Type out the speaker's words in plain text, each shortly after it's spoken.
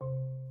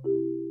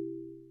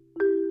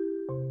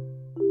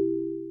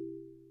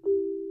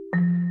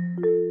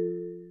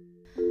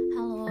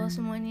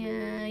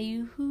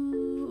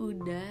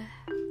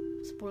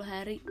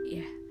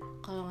hari ya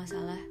kalau nggak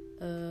salah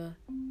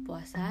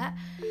puasa.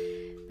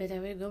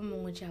 BTW gue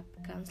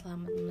mengucapkan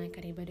selamat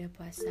menunaikan ibadah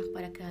puasa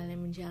kepada kalian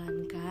yang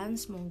menjalankan.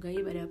 Semoga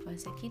ibadah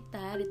puasa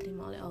kita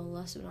diterima oleh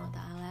Allah Subhanahu wa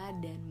taala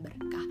dan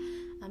berkah.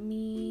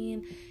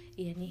 Amin.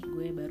 Iya nih,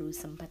 gue baru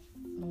sempat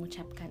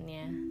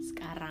mengucapkannya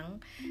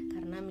sekarang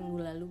karena minggu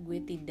lalu gue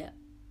tidak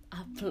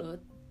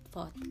upload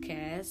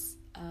podcast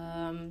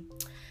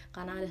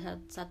karena ada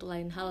satu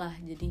lain hal lah.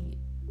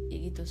 Jadi ya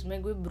gitu,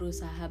 sebenarnya gue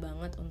berusaha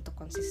banget untuk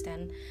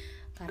konsisten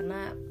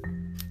karena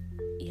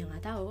ya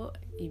nggak tahu,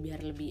 ya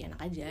biar lebih enak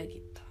aja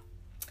gitu.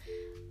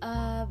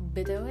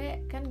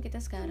 BTW kan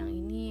kita sekarang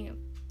ini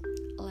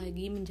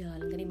lagi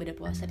menjalankan ibadah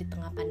puasa di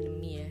tengah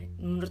pandemi ya.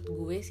 Menurut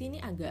gue sih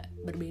ini agak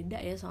berbeda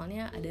ya,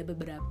 soalnya ada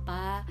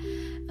beberapa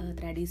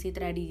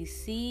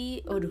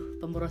tradisi-tradisi,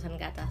 pemborosan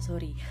kata,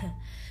 sorry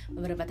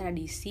beberapa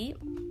tradisi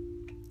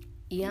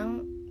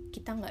yang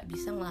kita nggak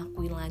bisa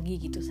ngelakuin lagi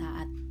gitu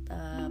saat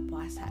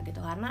puasa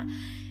gitu. Karena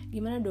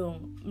gimana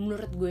dong,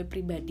 menurut gue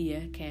pribadi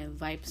ya, kayak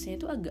vibes-nya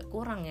itu agak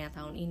kurang ya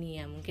tahun ini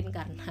ya. Mungkin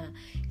karena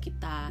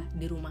kita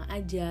di rumah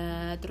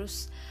aja,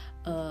 terus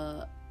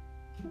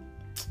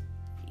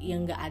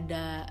yang nggak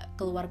ada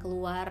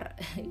keluar-keluar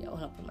ya,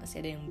 walaupun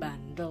masih ada yang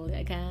bandel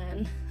ya kan.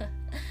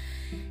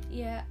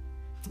 Ya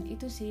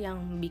itu sih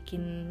yang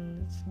bikin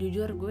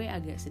jujur gue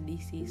agak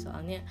sedih sih,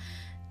 soalnya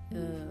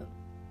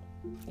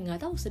nggak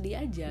tahu, sedih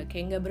aja,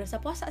 kayak nggak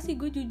berasa puasa sih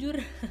gue jujur.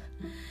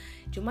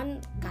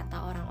 Cuman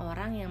kata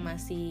orang-orang yang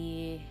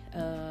masih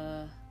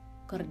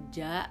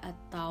kerja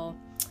atau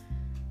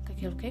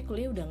kayak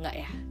kuliah udah nggak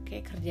ya,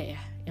 kayak kerja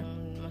ya, yang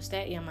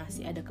maksudnya yang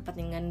masih ada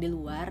kepentingan di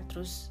luar,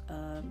 terus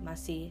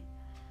masih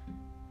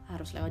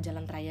harus lewat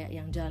jalan raya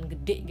yang jalan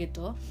gede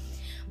gitu,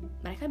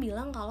 mereka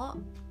bilang kalau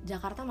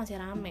Jakarta masih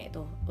rame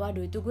tuh.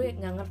 Waduh, itu gue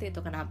nggak ngerti itu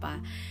kenapa,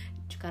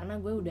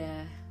 karena gue udah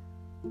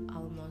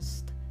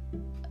almost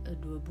 2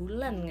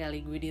 bulan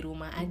kali gue di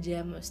rumah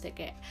aja. Maksudnya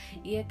kayak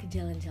iya ke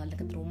jalan-jalan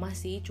deket rumah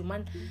sih,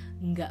 cuman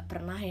nggak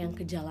pernah yang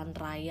ke jalan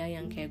raya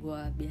yang kayak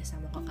gue biasa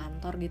mau ke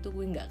kantor gitu,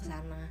 gue nggak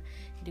kesana.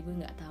 Jadi gue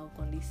nggak tahu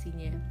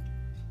kondisinya.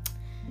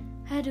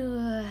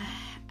 Aduh,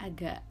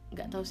 agak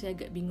nggak tahu sih,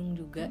 agak bingung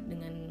juga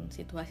dengan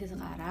situasi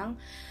sekarang.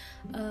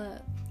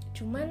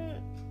 Cuman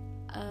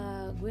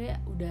gue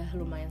udah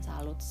lumayan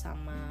salut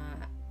sama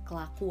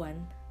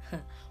kelakuan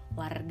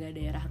warga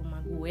daerah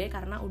rumah gue,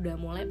 karena udah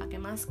mulai pakai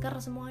masker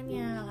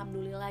semuanya,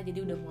 alhamdulillah. Jadi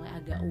udah mulai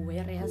agak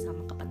aware ya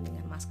sama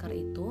kepentingan masker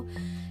itu.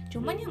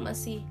 Cuman yang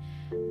masih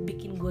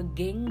bikin gue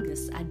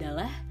gengges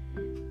adalah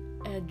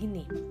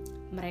gini,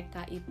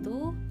 mereka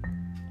itu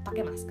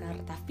pakai masker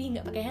tapi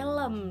nggak pakai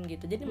helm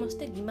gitu. Jadi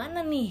maksudnya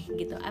gimana nih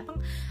gitu, emang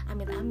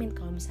amit-amit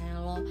kalau misalnya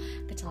lo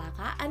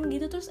kecelakaan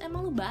gitu, terus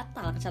emang lo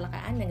batal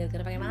kecelakaan yang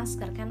gara-gara pakai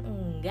masker kan?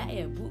 Enggak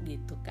ya bu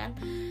gitu kan.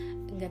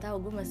 Nggak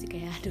tahu, gue masih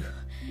kayak aduh,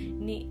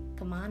 ini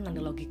kemana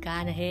nih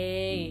logikanya,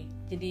 hey.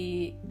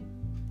 Jadi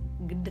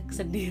gedek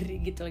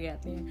sendiri gitu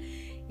liatnya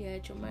ya.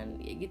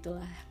 Cuman ya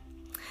gitulah.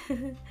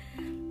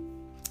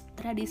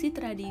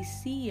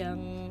 Tradisi-tradisi yang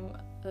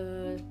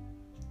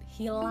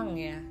hilang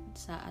ya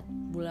saat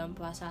bulan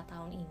puasa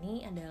tahun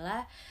ini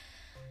adalah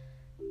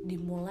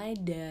dimulai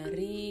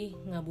dari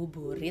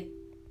ngabuburit.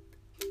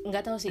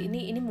 Nggak tahu sih,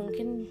 ini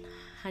mungkin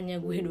hanya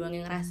gue doang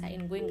yang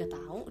ngerasain, gue nggak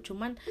tahu.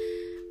 Cuman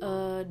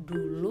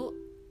dulu,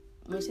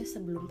 maksudnya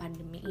sebelum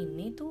pandemi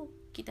ini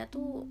tuh kita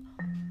tuh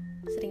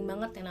sering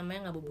banget yang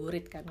namanya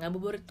ngabuburit kan.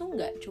 Ngabuburit tuh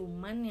nggak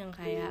cuman yang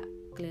kayak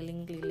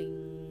keliling-keliling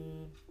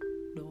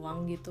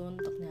doang gitu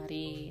untuk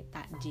nyari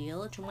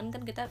takjil, cuman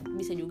kan kita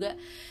bisa juga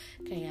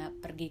kayak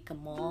pergi ke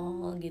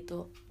mall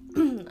gitu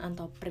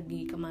atau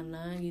pergi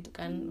kemana gitu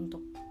kan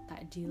untuk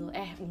takjil,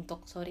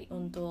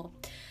 untuk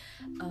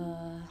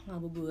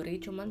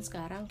ngabuburit. Cuman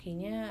sekarang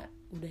kayaknya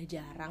udah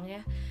jarang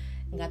ya,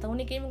 nggak tahu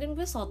nih, kayak mungkin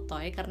gue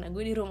sotoy karena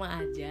gue di rumah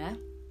aja.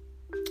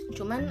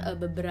 Cuman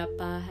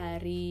beberapa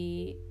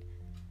hari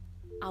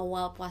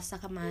awal puasa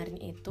kemarin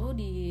itu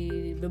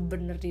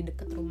bener di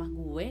deket rumah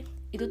gue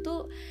itu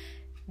tuh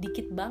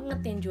dikit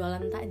banget yang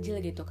jualan takjil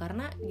gitu.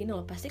 Karena gini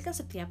loh, pasti kan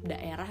setiap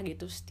daerah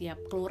gitu, setiap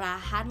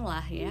kelurahan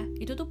lah ya,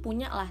 itu tuh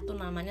punya lah tuh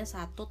namanya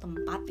satu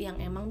tempat yang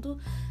emang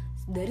tuh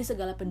dari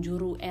segala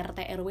penjuru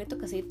RT RW tuh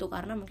ke situ,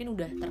 karena mungkin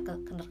udah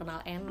terkenal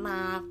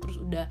enak. Terus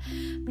udah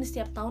ini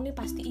setiap tahun nih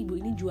pasti ibu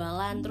ini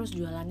jualan, terus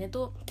jualannya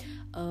tuh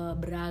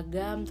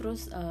beragam,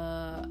 terus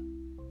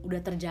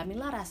udah terjamin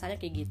lah rasanya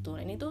kayak gitu.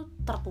 Nah, ini tuh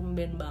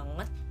tertumben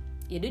banget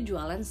ya, dia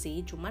jualan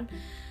sih, cuman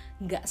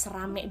nggak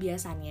serame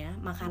biasanya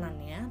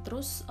makanannya.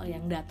 Terus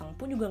yang datang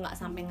pun juga nggak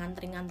sampai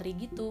ngantri-ngantri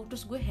gitu.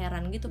 Terus gue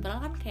heran gitu,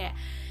 padahal kan kayak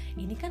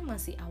ini kan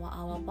masih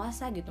awal-awal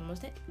puasa gitu.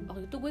 Maksudnya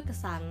waktu itu gue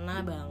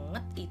kesana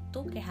banget itu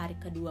kayak hari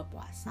kedua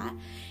puasa,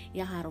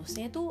 yang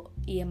harusnya tuh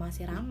iya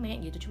masih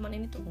rame gitu. Cuman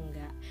ini tuh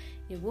enggak.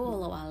 Ya gue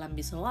walau alam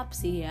bisawab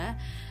sih ya,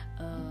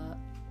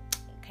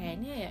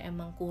 kayaknya ya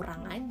emang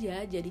kurang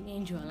aja jadinya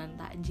yang jualan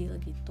takjil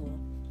gitu.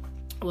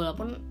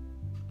 Walaupun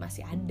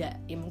masih ada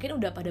ya,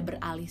 mungkin udah pada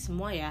beralih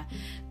semua ya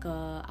ke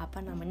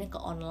ke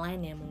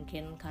online ya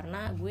mungkin.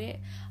 Karena gue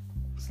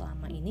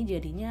selama ini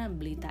jadinya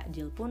beli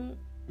takjil pun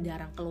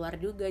jarang keluar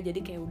juga, jadi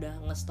kayak udah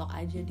ngestok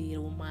aja di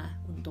rumah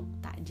untuk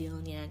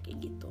takjilnya kayak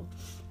gitu.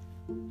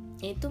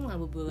 Itu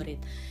ngabuburit.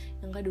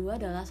 Yang kedua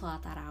adalah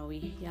sholat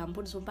tarawih. Ya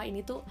ampun, sumpah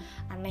ini tuh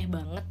aneh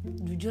banget,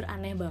 jujur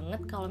aneh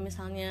banget. Kalau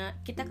misalnya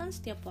kita kan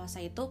setiap puasa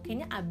itu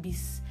kayaknya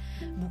abis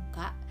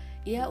buka,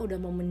 ya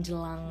udah mau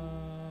menjelang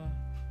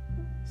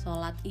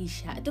sholat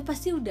isya, itu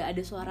pasti udah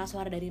ada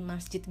suara-suara dari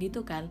masjid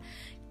gitu kan.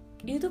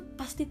 Itu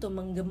pasti tuh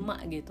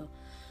menggema gitu.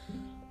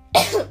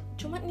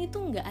 Cuman ini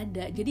tuh nggak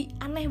ada, jadi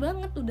aneh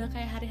banget, udah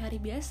kayak hari-hari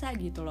biasa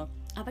gitu loh.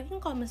 Apalagi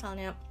kalau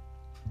misalnya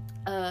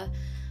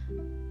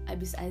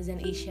abis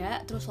azan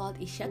isya terus sholat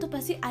isya tuh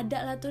pasti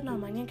ada lah tuh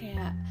namanya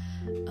kayak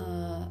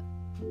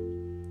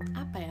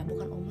apa ya,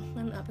 bukan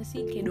omongan, apa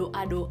sih, kayak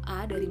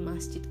doa-doa dari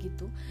masjid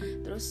gitu.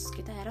 Terus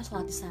kita akhirnya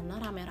sholat di sana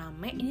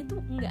rame-rame. Ini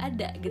tuh nggak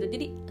ada gitu,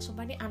 jadi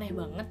sumpah ini aneh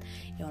banget.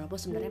 Ya walaupun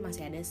sebenarnya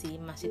masih ada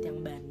sih masjid yang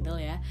bandel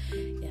ya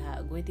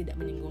gue tidak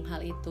menyinggung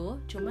hal itu,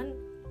 cuman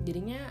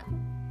jadinya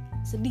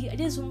sedih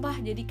aja sumpah.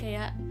 Jadi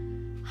kayak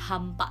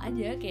hampa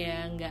aja,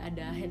 kayak nggak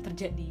ada yang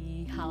terjadi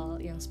hal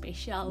yang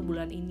spesial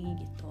bulan ini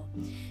gitu.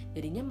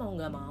 Jadinya mau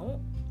nggak mau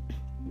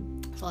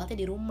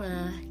sholatnya di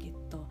rumah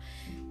gitu.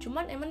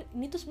 Cuman emang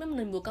ini tuh sebenarnya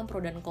menimbulkan pro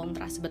dan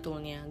kontra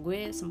sebetulnya.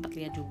 Gue sempat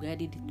lihat juga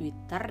di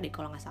Twitter,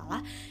 kalau nggak salah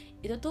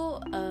itu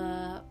tuh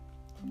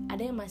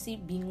ada yang masih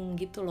bingung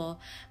gitu loh.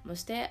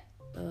 Maksudnya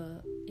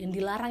yang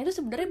dilarang itu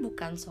sebenarnya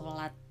bukan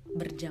sholat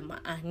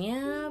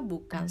berjamaahnya,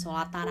 bukan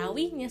sholat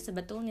tarawihnya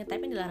sebetulnya,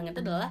 tapi yang dilarang itu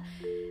adalah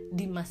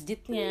di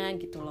masjidnya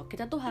gitu loh.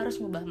 Kita tuh harus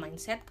ngubah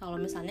mindset kalau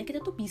misalnya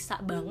kita tuh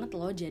bisa banget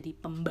loh jadi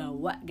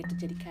pembawa gitu,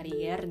 jadi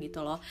karier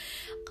gitu loh.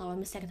 Kalau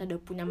misalnya kita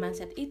udah punya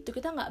mindset itu,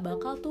 kita nggak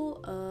bakal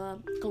tuh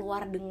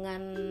keluar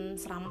dengan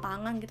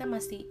serampangan.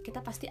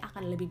 Kita pasti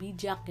akan lebih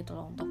bijak gitu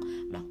loh untuk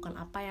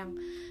melakukan apa yang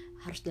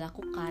harus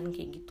dilakukan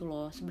kayak gitu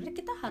loh. Sebenarnya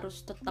kita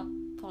harus tetap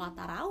sholat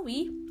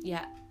tarawih.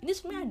 Ya ini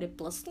sebenarnya ada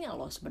plusnya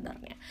loh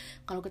sebenarnya.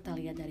 Kalau kita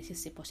lihat dari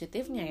sisi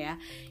positifnya ya,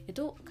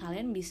 itu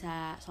kalian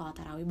bisa sholat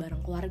tarawih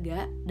bareng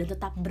keluarga dan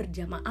tetap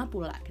berjamaah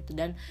pula gitu.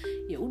 Dan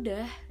ya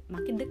udah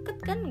makin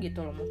deket kan gitu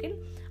loh. Mungkin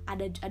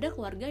ada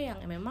keluarga yang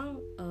memang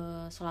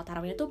sholat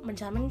tarawihnya tuh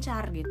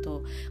mencar-mencar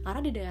gitu.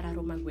 Karena di daerah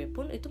rumah gue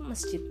pun itu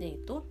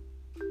masjidnya itu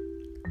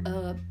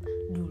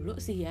dulu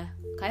sih ya,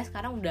 kayak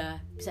sekarang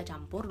udah bisa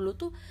campur. Dulu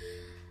tuh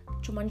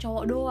cuman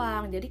cowok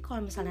doang, jadi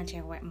kalau misalnya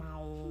cewek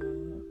mau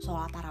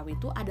sholat tarawih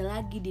itu ada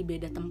lagi di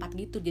beda tempat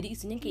gitu, jadi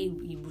isinya kayak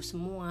ibu-ibu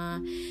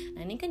semua.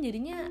 Nah ini kan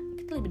jadinya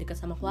kita lebih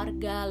dekat sama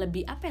keluarga,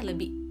 lebih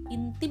lebih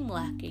intim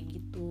lah kayak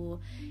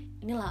gitu.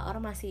 Inilah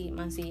orang masih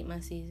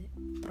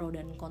pro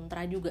dan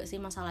kontra juga sih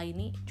masalah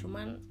ini,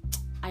 cuman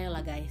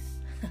ayolah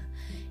guys.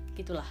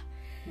 Gitulah.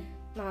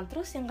 Nah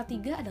terus yang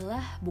ketiga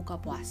adalah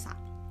buka puasa.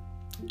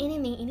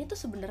 Ini tuh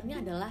sebenarnya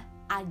adalah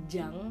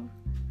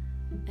ajang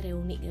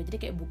reuni gitu, jadi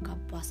kayak buka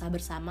puasa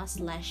bersama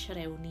 /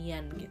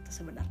 reunian gitu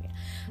sebenarnya.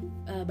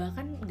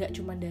 Bahkan nggak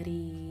cuma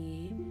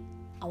dari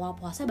awal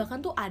puasa,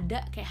 bahkan tuh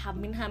ada kayak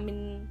hamin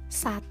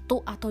 1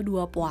 atau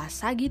 2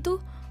 puasa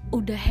gitu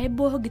udah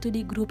heboh gitu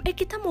di grup,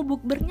 kita mau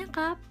bukbernya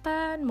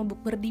kapan, mau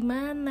bukber di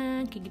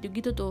mana, kayak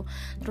gitu-gitu tuh.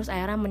 Terus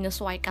akhirnya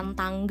menyesuaikan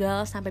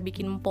tanggal sampai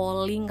bikin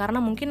polling,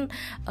 karena mungkin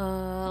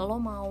lo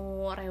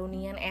mau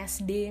reunian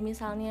SD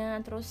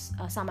misalnya, terus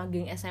sama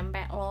geng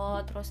SMP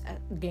lo, terus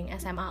geng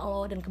SMA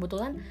lo, dan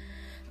kebetulan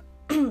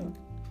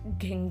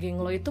geng-geng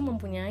lo itu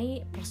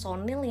mempunyai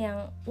personil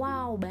yang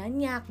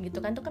banyak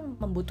gitu kan. Itu kan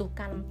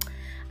membutuhkan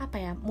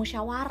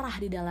musyawarah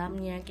di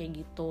dalamnya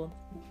kayak gitu.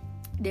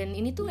 Dan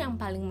ini tuh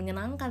yang paling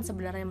menyenangkan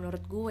sebenarnya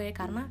menurut gue,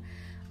 karena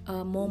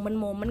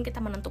momen-momen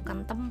kita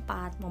menentukan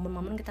tempat,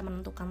 momen-momen kita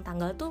menentukan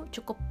tanggal tuh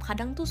cukup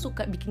kadang tuh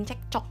suka bikin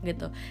cekcok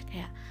gitu.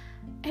 Kayak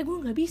gue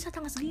nggak bisa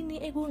tanggal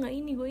segini, gue nggak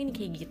ini, gue ini,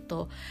 kayak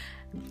gitu.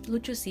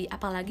 Lucu sih,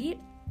 apalagi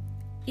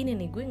ini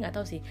nih, gue nggak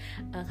tahu sih,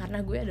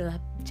 karena gue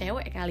adalah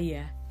cewek kali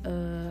ya,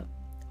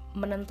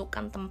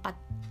 menentukan tempat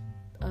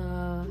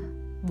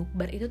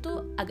bukber itu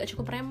tuh agak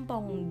cukup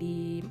rempong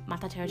di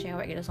mata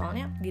cewek-cewek gitu.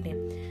 Soalnya gini,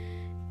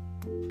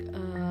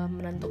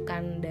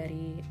 menentukan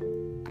dari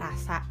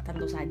rasa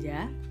tentu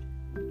saja,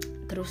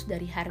 terus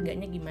dari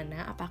harganya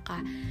gimana,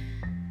 apakah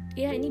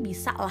ya ini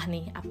bisa lah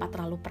nih, apa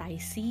terlalu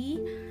pricey,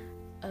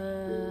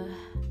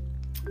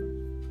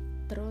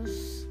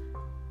 terus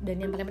dan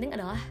yang paling penting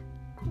adalah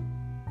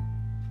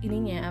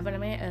ininya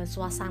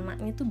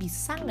suasananya tuh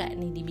bisa nggak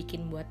nih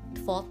dibikin buat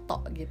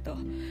foto gitu.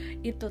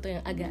 Itu tuh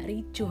yang agak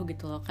ricuh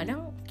gitu loh.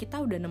 Kadang kita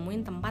udah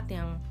nemuin tempat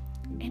yang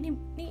ini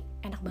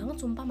enak banget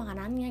sumpah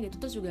makanannya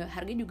gitu, terus juga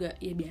harganya juga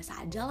ya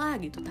biasa aja lah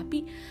gitu,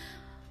 tapi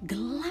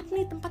gelap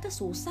nih tempatnya,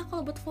 susah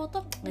kalau buat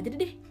foto, nggak jadi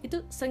deh. Itu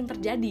sering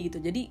terjadi gitu.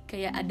 Jadi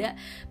kayak ada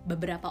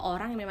beberapa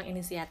orang yang memang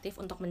inisiatif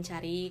untuk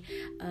mencari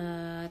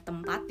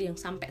tempat yang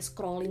sampai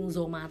scrolling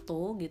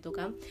Zomato gitu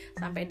kan,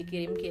 sampai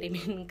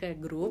dikirim-kirimin ke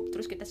grup,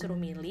 terus kita suruh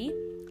milih.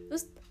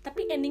 Terus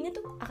tapi endingnya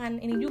tuh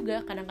akan ini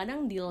juga,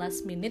 kadang-kadang di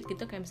last minute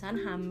gitu, kayak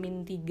misalnya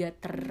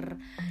H-3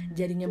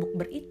 terjadinya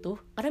bukber itu,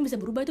 karena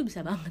bisa berubah, itu bisa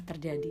banget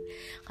terjadi.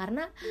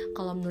 Karena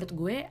kalau menurut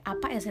gue,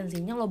 apa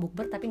esensinya lo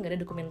bukber tapi nggak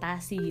ada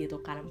dokumentasi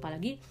gitu kan.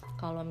 Apalagi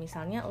kalau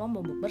misalnya lo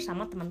mau bukber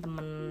sama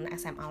teman-teman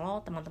SMA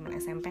lo, teman-teman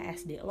SMP,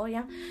 SD lo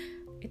yang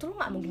itu lo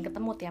nggak mungkin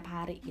ketemu tiap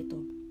hari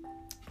gitu.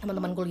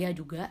 Teman-teman kuliah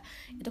juga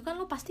itu kan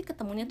lo pasti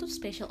ketemunya tuh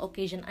special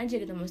occasion aja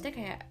gitu, maksudnya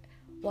kayak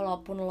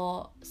walaupun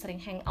lo sering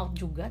hangout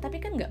juga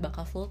tapi kan nggak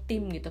bakal full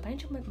team gitu, paling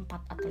cuma 4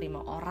 atau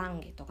 5 orang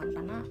gitu kan,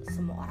 karena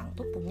semua orang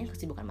tuh punya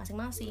kesibukan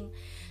masing-masing.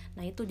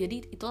 Nah itu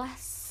jadi itulah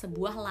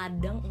sebuah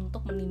ladang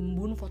untuk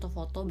menimbun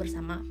foto-foto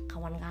bersama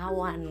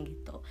kawan-kawan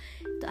gitu.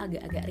 Itu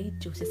agak-agak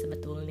ricuh sih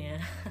sebetulnya.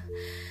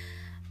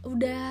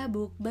 Udah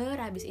bukber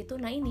habis itu,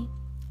 nah ini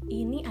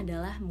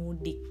adalah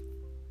mudik.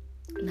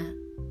 Nah,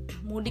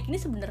 mudik ini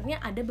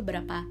sebenarnya ada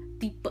beberapa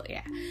tipe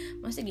ya.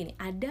 Maksudnya gini,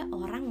 ada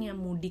orang yang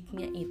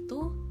mudiknya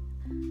itu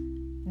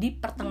di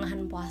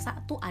pertengahan puasa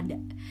tuh ada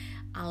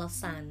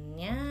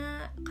alasannya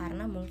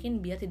karena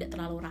mungkin biar tidak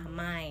terlalu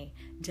ramai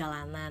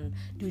jalanan.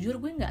 Jujur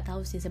gue nggak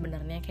tahu sih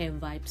sebenarnya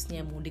kayak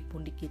vibesnya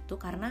mudik-mudik gitu,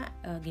 karena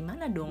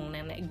gimana dong,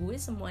 nenek gue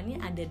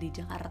semuanya ada di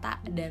Jakarta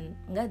dan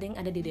nggak ada yang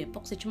ada di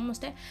Depok sih, cuma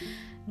maksudnya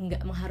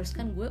nggak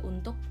mengharuskan gue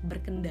untuk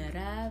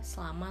berkendara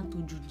selama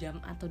 7 jam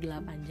atau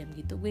 8 jam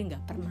gitu, gue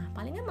nggak pernah.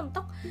 Palingan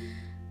mentok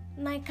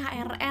naik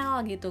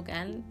KRL gitu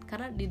kan,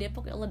 karena di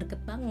Depok ya Allah deket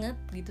banget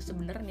gitu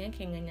sebenarnya,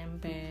 kayak nggak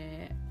nyampe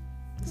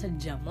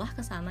sejam lah ke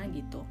sana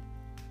gitu.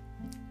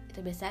 Itu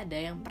biasa ada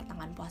yang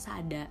pertengahan puasa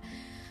ada.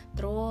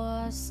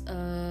 Terus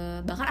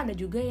bahkan ada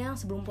juga yang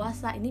sebelum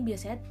puasa. Ini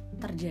biasanya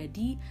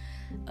terjadi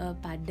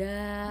pada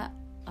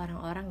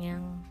orang-orang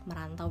yang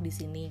merantau di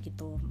sini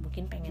gitu,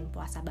 mungkin pengen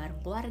puasa bareng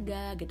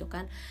keluarga gitu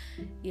kan.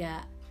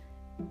 Ya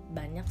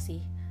banyak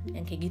sih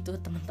yang kayak gitu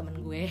teman-teman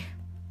gue.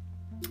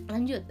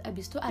 Lanjut,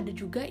 abis itu ada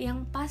juga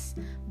yang pas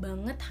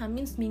banget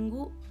hamil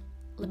seminggu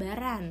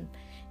lebaran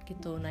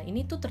gitu. Nah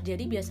ini tuh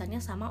terjadi biasanya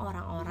sama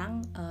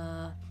orang-orang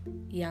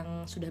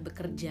yang sudah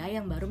bekerja,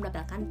 yang baru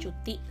mendapatkan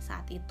cuti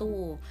saat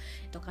itu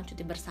kan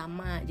cuti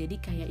bersama.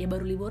 Jadi kayak ya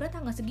baru liburnya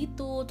tanggal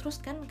segitu.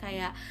 Terus kan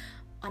kayak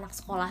anak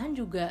sekolahan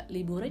juga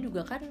liburnya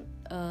juga kan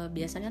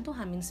biasanya tuh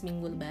hamil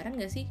seminggu lebaran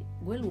gak sih?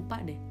 Gue lupa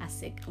deh,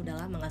 asik,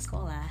 udah lama gak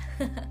sekolah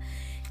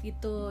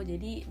gitu.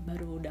 Jadi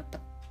baru dapet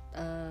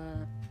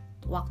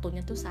waktunya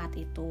tuh saat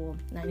itu.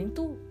 Nah ini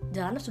tuh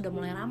jalanan sudah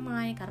mulai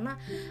ramai karena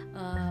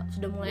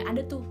sudah mulai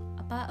ada tuh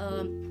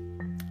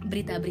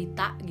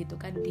berita-berita gitu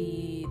kan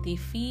di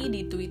TV,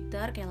 di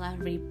Twitter kayak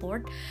live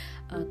report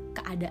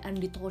keadaan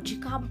di tol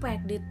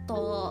Cikampek, di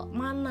tol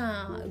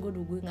mana gue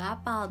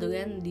nggak hafal tuh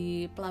kan,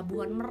 di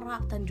Pelabuhan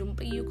Merak, Tanjung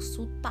Priuk,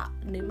 Suta,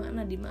 di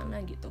mana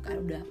gitu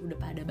kan, udah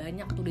pada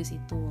banyak tuh di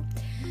situ.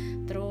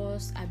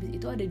 Terus abis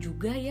itu ada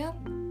juga yang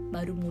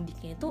baru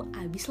mudiknya itu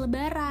abis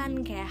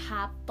lebaran kayak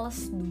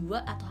H+2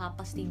 atau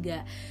H+3.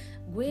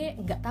 Gue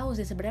nggak tahu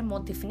sih sebenarnya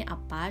motifnya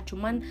apa,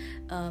 cuman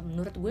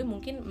menurut gue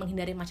mungkin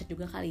menghindari macet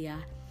juga kali ya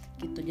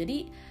gitu.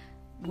 Jadi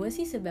gue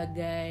sih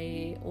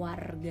sebagai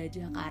warga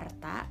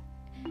Jakarta,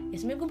 ya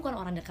sebenarnya gue bukan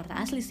orang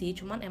Jakarta asli sih,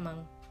 cuman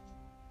emang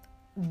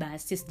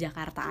basis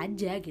Jakarta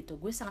aja gitu.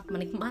 Gue sangat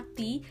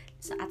menikmati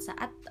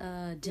saat-saat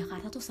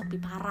Jakarta tuh sepi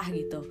parah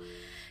gitu.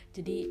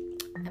 Jadi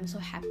I'm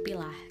so happy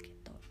lah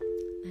gitu.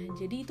 Nah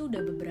jadi itu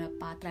udah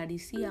beberapa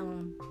tradisi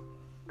yang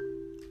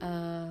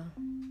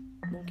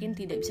mungkin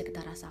tidak bisa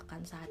kita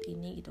rasakan saat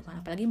ini gitu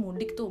kan. Apalagi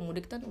mudik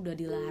kan udah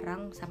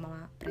dilarang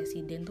sama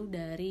presiden tuh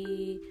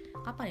dari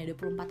kapan ya,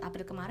 24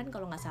 April kemarin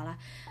kalau nggak salah.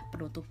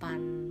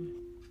 Penutupan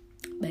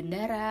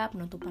bandara,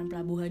 penutupan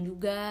pelabuhan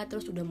juga.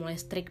 Terus udah mulai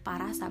strict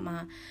parah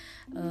sama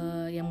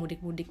yang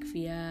mudik-mudik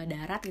via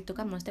darat gitu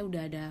kan. Maksudnya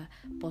udah ada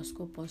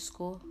posko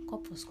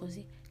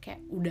sih,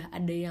 kayak udah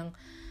ada yang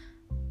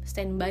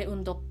standby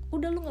untuk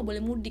udah lu nggak boleh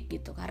mudik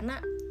gitu.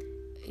 Karena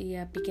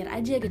ya pikir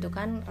aja gitu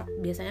kan,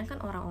 biasanya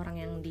kan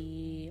orang-orang yang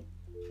di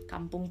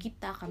kampung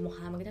kita, kampung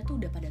halaman kita tuh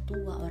udah pada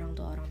tua, orang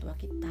tua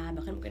kita,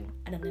 bahkan mungkin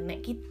ada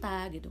nenek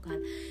kita gitu kan,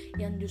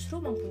 yang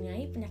justru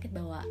mempunyai penyakit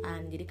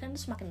bawaan. Jadi kan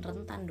semakin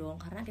rentan dong,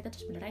 karena kita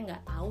tuh sebenarnya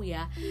nggak tahu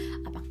ya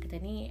apakah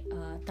kita ini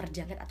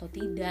terjangkit atau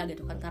tidak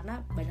gitu kan,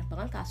 karena banyak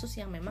banget kasus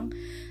yang memang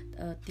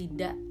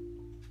tidak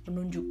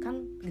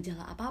menunjukkan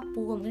gejala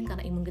apapun, mungkin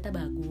karena imun kita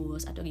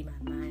bagus atau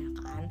gimana ya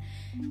kan.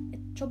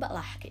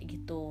 Cobalah kayak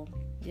gitu.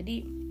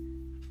 Jadi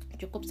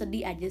cukup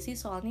sedih aja sih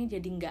soalnya,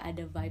 jadi nggak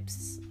ada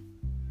vibes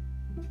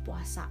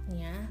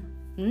puasanya.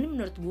 Ini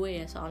menurut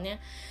gue ya, soalnya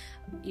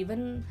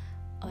even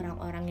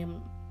orang-orang yang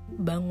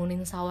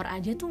bangunin sahur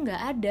aja tuh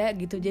nggak ada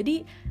gitu.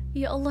 Jadi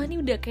ya Allah, ini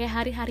udah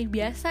kayak hari-hari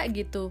biasa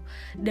gitu.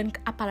 Dan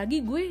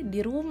apalagi gue di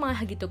rumah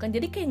gitu kan,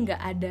 jadi kayak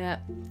nggak ada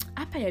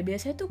apa ya.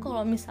 Biasanya tuh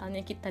kalau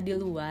misalnya kita di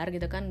luar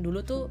gitu kan,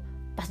 dulu tuh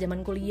pas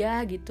zaman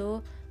kuliah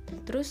gitu,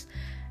 terus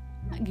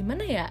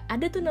gimana ya,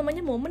 ada tuh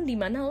namanya momen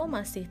dimana lo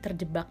masih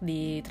terjebak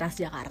di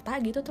Transjakarta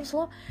gitu, terus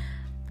lo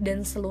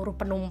dan seluruh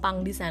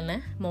penumpang di sana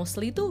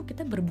mostly tuh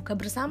kita berbuka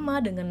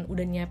bersama dengan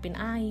udah nyiapin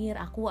air,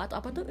 aku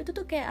atau apa tuh, itu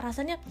tuh kayak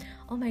rasanya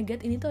oh my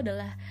god, ini tuh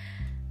adalah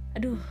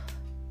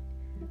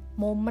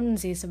momen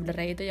sih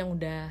sebenarnya itu yang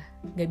udah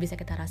gak bisa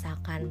kita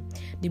rasakan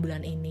di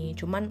bulan ini.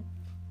 Cuman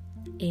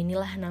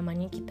inilah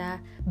namanya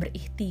kita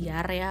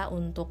berikhtiar ya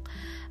untuk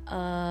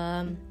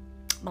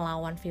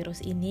melawan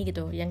virus ini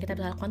gitu. Yang kita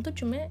bisa lakukan tuh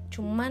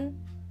cuman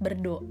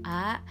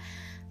berdoa,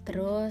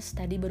 terus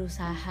tadi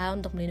berusaha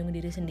untuk melindungi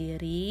diri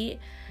sendiri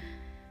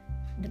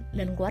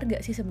dan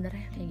keluarga sih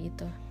sebenarnya kayak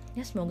gitu.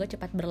 Ya semoga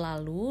cepat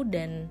berlalu.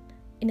 Dan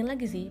ini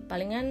lagi sih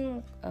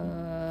palingan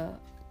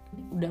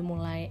udah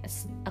mulai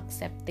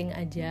accepting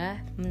aja,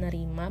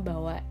 menerima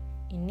bahwa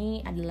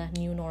ini adalah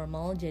new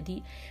normal,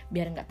 jadi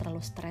biar gak terlalu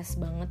stres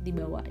banget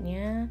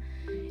dibawanya.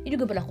 Ini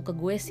juga berlaku ke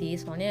gue sih,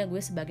 soalnya gue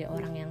sebagai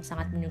orang yang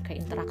sangat menyukai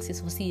interaksi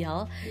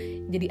sosial,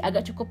 jadi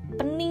agak cukup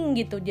pening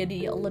gitu.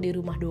 Jadi ya Allah di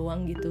rumah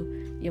doang gitu,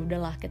 ya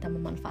udahlah kita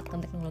memanfaatkan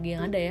teknologi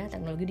yang ada ya.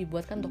 Teknologi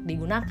dibuatkan untuk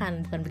digunakan,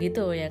 bukan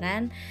begitu ya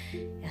kan.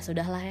 Ya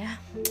sudahlah ya.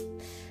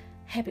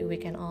 Happy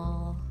weekend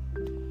all.